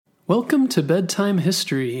Welcome to Bedtime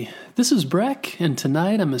History. This is Breck, and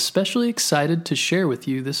tonight I'm especially excited to share with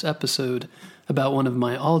you this episode about one of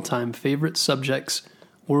my all-time favorite subjects,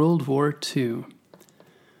 World War II.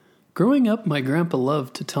 Growing up, my grandpa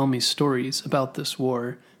loved to tell me stories about this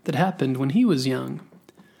war that happened when he was young.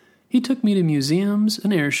 He took me to museums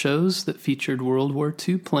and air shows that featured World War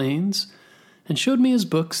II planes and showed me his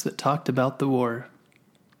books that talked about the war.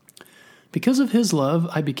 Because of his love,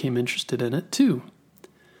 I became interested in it too.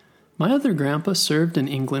 My other grandpa served in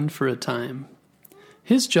England for a time.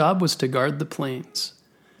 His job was to guard the planes.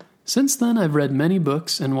 Since then, I've read many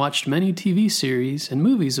books and watched many TV series and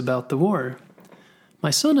movies about the war. My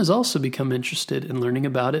son has also become interested in learning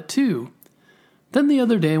about it too. Then the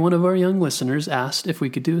other day, one of our young listeners asked if we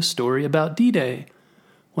could do a story about D-Day,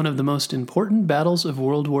 one of the most important battles of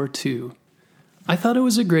World War II. I thought it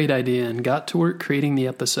was a great idea and got to work creating the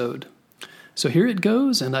episode. So here it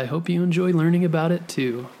goes, and I hope you enjoy learning about it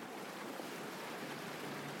too.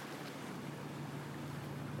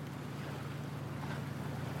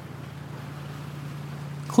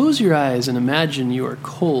 Close your eyes and imagine you are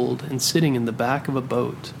cold and sitting in the back of a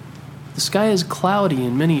boat. The sky is cloudy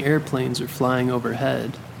and many airplanes are flying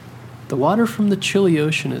overhead. The water from the chilly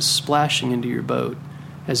ocean is splashing into your boat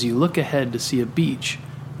as you look ahead to see a beach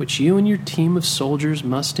which you and your team of soldiers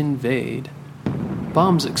must invade.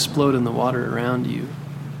 Bombs explode in the water around you.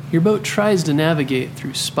 Your boat tries to navigate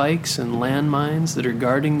through spikes and landmines that are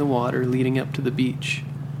guarding the water leading up to the beach.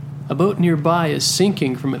 A boat nearby is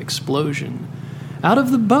sinking from an explosion. "Out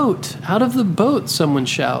of the boat! Out of the boat!" someone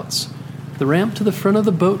shouts. The ramp to the front of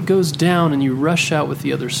the boat goes down and you rush out with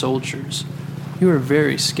the other soldiers. You are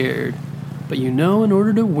very scared, but you know in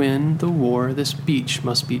order to win the war, this beach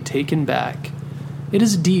must be taken back. It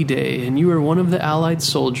is D-Day and you are one of the Allied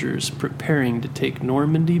soldiers preparing to take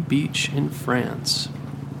Normandy Beach in France.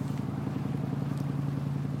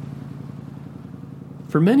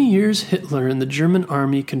 For many years, Hitler and the German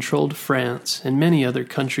army controlled France and many other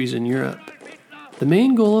countries in Europe. The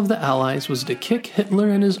main goal of the Allies was to kick Hitler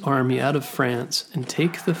and his army out of France and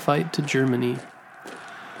take the fight to Germany.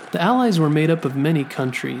 The Allies were made up of many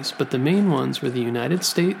countries, but the main ones were the United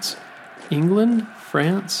States, England,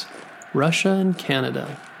 France, Russia, and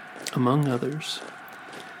Canada, among others.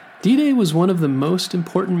 D-Day was one of the most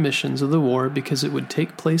important missions of the war because it would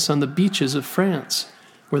take place on the beaches of France,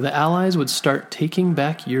 where the Allies would start taking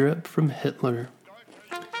back Europe from Hitler.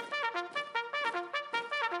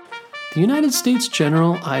 The United States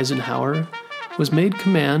General Eisenhower was made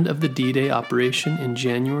command of the D-Day operation in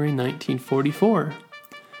January 1944.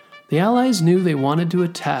 The Allies knew they wanted to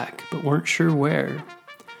attack, but weren't sure where.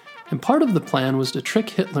 And part of the plan was to trick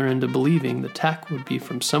Hitler into believing the attack would be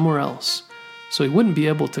from somewhere else, so he wouldn't be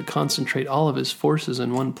able to concentrate all of his forces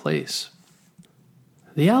in one place.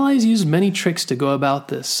 The Allies used many tricks to go about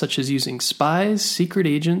this, such as using spies, secret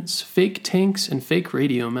agents, fake tanks, and fake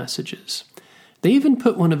radio messages. They even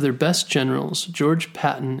put one of their best generals, George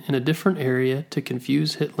Patton, in a different area to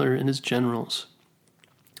confuse Hitler and his generals.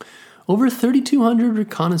 Over 3,200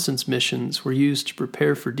 reconnaissance missions were used to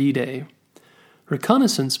prepare for D-Day.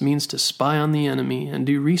 Reconnaissance means to spy on the enemy and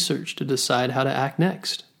do research to decide how to act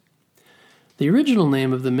next. The original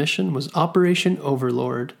name of the mission was Operation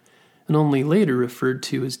Overlord, and only later referred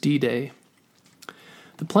to as D-Day.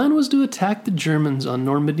 The plan was to attack the Germans on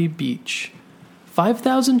Normandy Beach.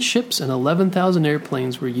 5,000 ships and 11,000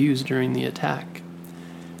 airplanes were used during the attack.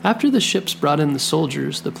 After the ships brought in the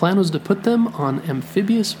soldiers, the plan was to put them on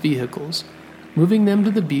amphibious vehicles, moving them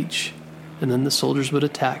to the beach, and then the soldiers would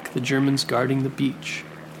attack the Germans guarding the beach.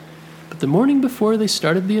 But the morning before they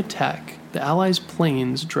started the attack, the Allies'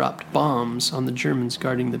 planes dropped bombs on the Germans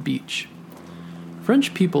guarding the beach.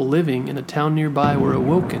 French people living in a town nearby were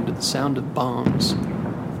awoken to the sound of bombs.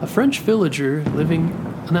 A French villager living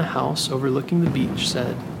in a house overlooking the beach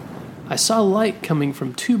said, "I saw light coming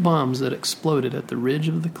from 2 bombs that exploded at the ridge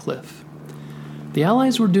of the cliff." The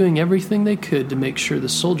Allies were doing everything they could to make sure the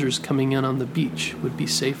soldiers coming in on the beach would be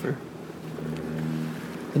safer.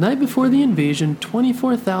 The night before the invasion,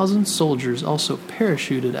 24,000 soldiers also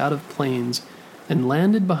parachuted out of planes and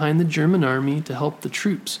landed behind the German army to help the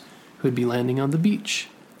troops who would be landing on the beach.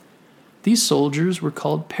 These soldiers were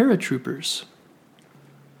called paratroopers.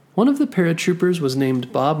 One of the paratroopers was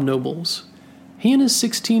named Bob Nobles. He and his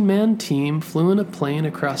 16-man team flew in a plane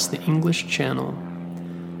across the English Channel.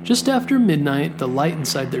 Just after midnight, the light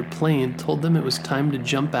inside their plane told them it was time to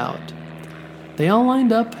jump out. They all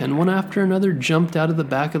lined up, and one after another jumped out of the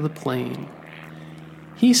back of the plane.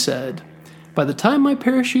 He said, "By the time my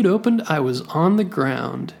parachute opened, I was on the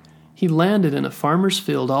ground." He landed in a farmer's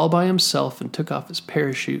field all by himself and took off his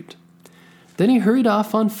parachute. Then he hurried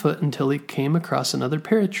off on foot until he came across another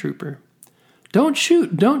paratrooper. "Don't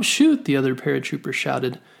shoot! Don't shoot!" the other paratrooper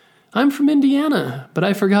shouted. "I'm from Indiana, but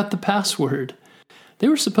I forgot the password." They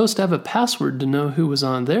were supposed to have a password to know who was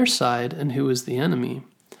on their side and who was the enemy.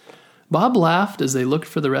 Bob laughed as they looked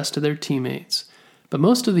for the rest of their teammates, but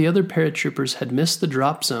most of the other paratroopers had missed the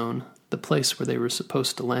drop zone, the place where they were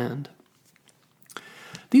supposed to land.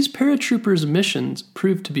 These paratroopers' missions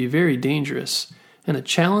proved to be very dangerous, and a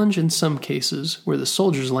challenge in some cases where the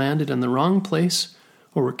soldiers landed in the wrong place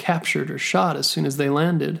or were captured or shot as soon as they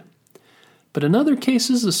landed. But in other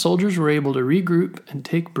cases, the soldiers were able to regroup and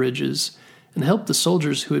take bridges and help the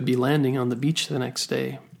soldiers who would be landing on the beach the next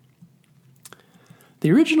day.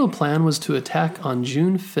 The original plan was to attack on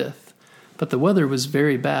June 5th, but the weather was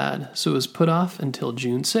very bad, so it was put off until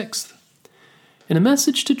June 6th. In a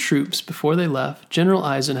message to troops before they left, General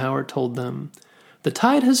Eisenhower told them, "The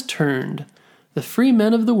tide has turned. The free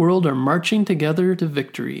men of the world are marching together to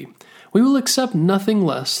victory. We will accept nothing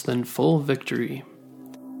less than full victory."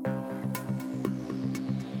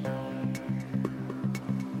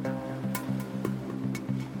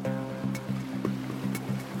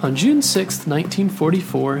 On June 6,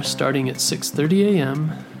 1944, starting at 6:30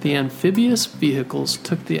 a.m., the amphibious vehicles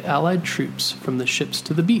took the Allied troops from the ships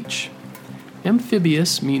to the beach.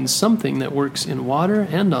 Amphibious means something that works in water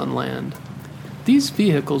and on land. These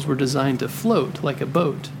vehicles were designed to float like a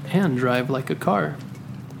boat and drive like a car.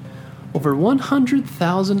 Over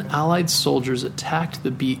 100,000 Allied soldiers attacked the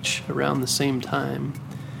beach around the same time.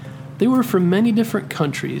 They were from many different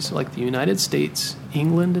countries like the United States,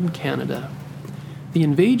 England, and Canada. The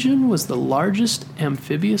invasion was the largest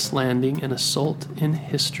amphibious landing and assault in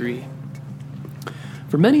history.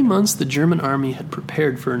 For many months, the German army had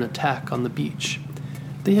prepared for an attack on the beach.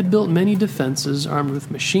 They had built many defenses armed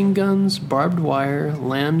with machine guns, barbed wire,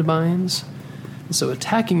 landmines, and so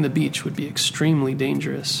attacking the beach would be extremely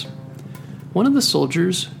dangerous. One of the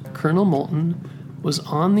soldiers, Colonel Moulton, was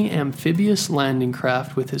on the amphibious landing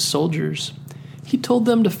craft with his soldiers. He told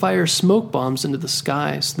them to fire smoke bombs into the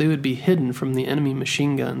sky so they would be hidden from the enemy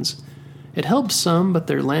machine guns. It helped some, but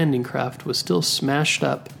their landing craft was still smashed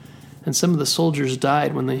up, and some of the soldiers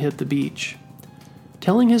died when they hit the beach.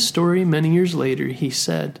 Telling his story many years later, he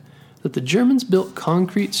said that the Germans built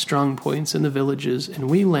concrete strongpoints in the villages and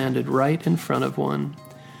we landed right in front of one,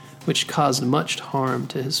 which caused much harm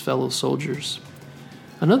to his fellow soldiers.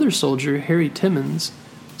 Another soldier, Harry Timmons,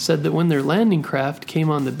 said that when their landing craft came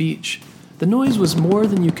on the beach, the noise was more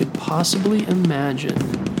than you could possibly imagine.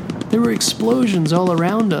 There were explosions all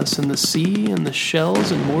around us in the sea, and the shells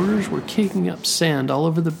and mortars were kicking up sand all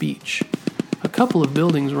over the beach. A couple of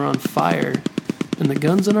buildings were on fire, and the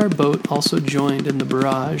guns on our boat also joined in the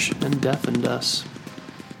barrage and deafened us.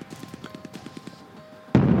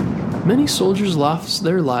 Many soldiers lost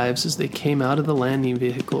their lives as they came out of the landing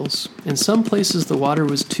vehicles. In some places the water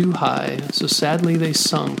was too high, so sadly they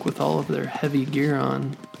sunk with all of their heavy gear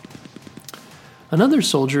on. Another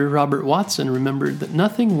soldier, Robert Watson, remembered that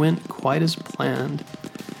nothing went quite as planned.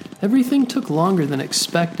 Everything took longer than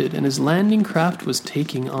expected, and his landing craft was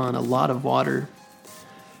taking on a lot of water.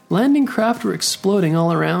 Landing craft were exploding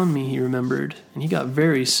all around me, he remembered, and he got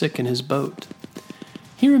very sick in his boat.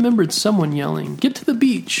 He remembered someone yelling, "Get to the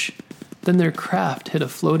beach!" Then their craft hit a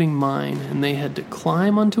floating mine, and they had to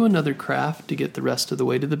climb onto another craft to get the rest of the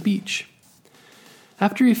way to the beach.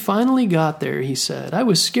 After he finally got there, he said, "I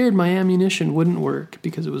was scared my ammunition wouldn't work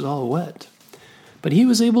because it was all wet." But he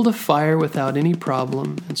was able to fire without any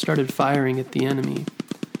problem and started firing at the enemy.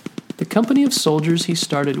 The company of soldiers he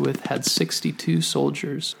started with had 62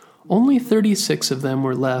 soldiers. Only 36 of them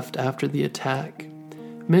were left after the attack.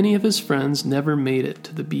 Many of his friends never made it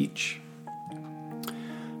to the beach.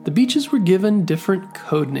 The beaches were given different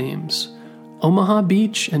code names. Omaha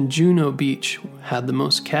Beach and Juneau Beach had the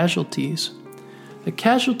most casualties. A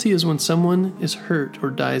casualty is when someone is hurt or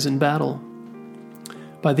dies in battle.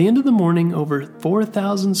 By the end of the morning, over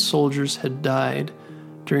 4,000 soldiers had died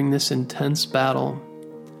during this intense battle.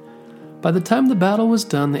 By the time the battle was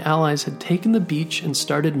done, the Allies had taken the beach and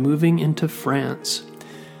started moving into France.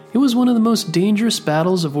 It was one of the most dangerous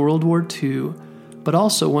battles of World War II, but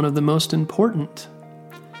also one of the most important.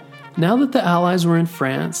 Now that the Allies were in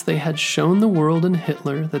France, they had shown the world and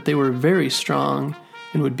Hitler that they were very strong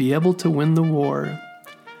and would be able to win the war.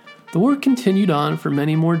 The war continued on for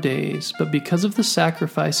many more days, but because of the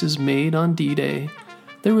sacrifices made on D-Day,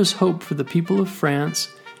 there was hope for the people of France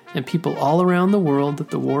and people all around the world that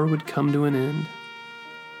the war would come to an end.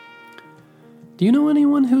 Do you know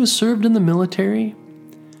anyone who has served in the military?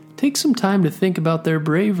 Take some time to think about their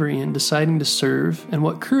bravery in deciding to serve and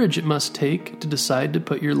what courage it must take to decide to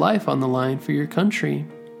put your life on the line for your country.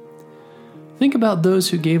 Think about those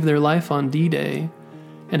who gave their life on D-Day,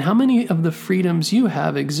 and how many of the freedoms you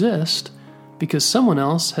have exist because someone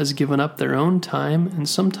else has given up their own time and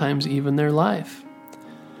sometimes even their life.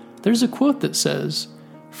 There's a quote that says,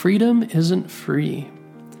 "Freedom isn't free."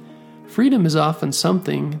 Freedom is often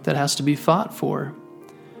something that has to be fought for.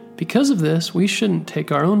 Because of this, we shouldn't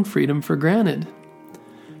take our own freedom for granted.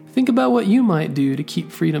 Think about what you might do to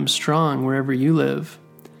keep freedom strong wherever you live.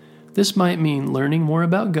 This might mean learning more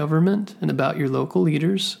about government and about your local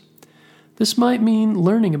leaders. This might mean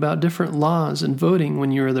learning about different laws and voting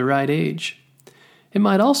when you are the right age. It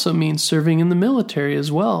might also mean serving in the military as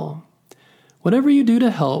well. Whatever you do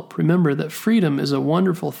to help, remember that freedom is a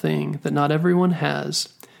wonderful thing that not everyone has,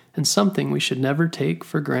 and something we should never take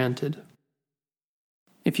for granted.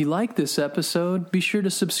 If you like this episode, be sure to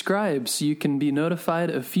subscribe so you can be notified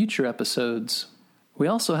of future episodes. We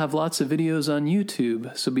also have lots of videos on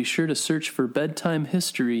YouTube, so be sure to search for Bedtime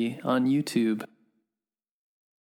History on YouTube.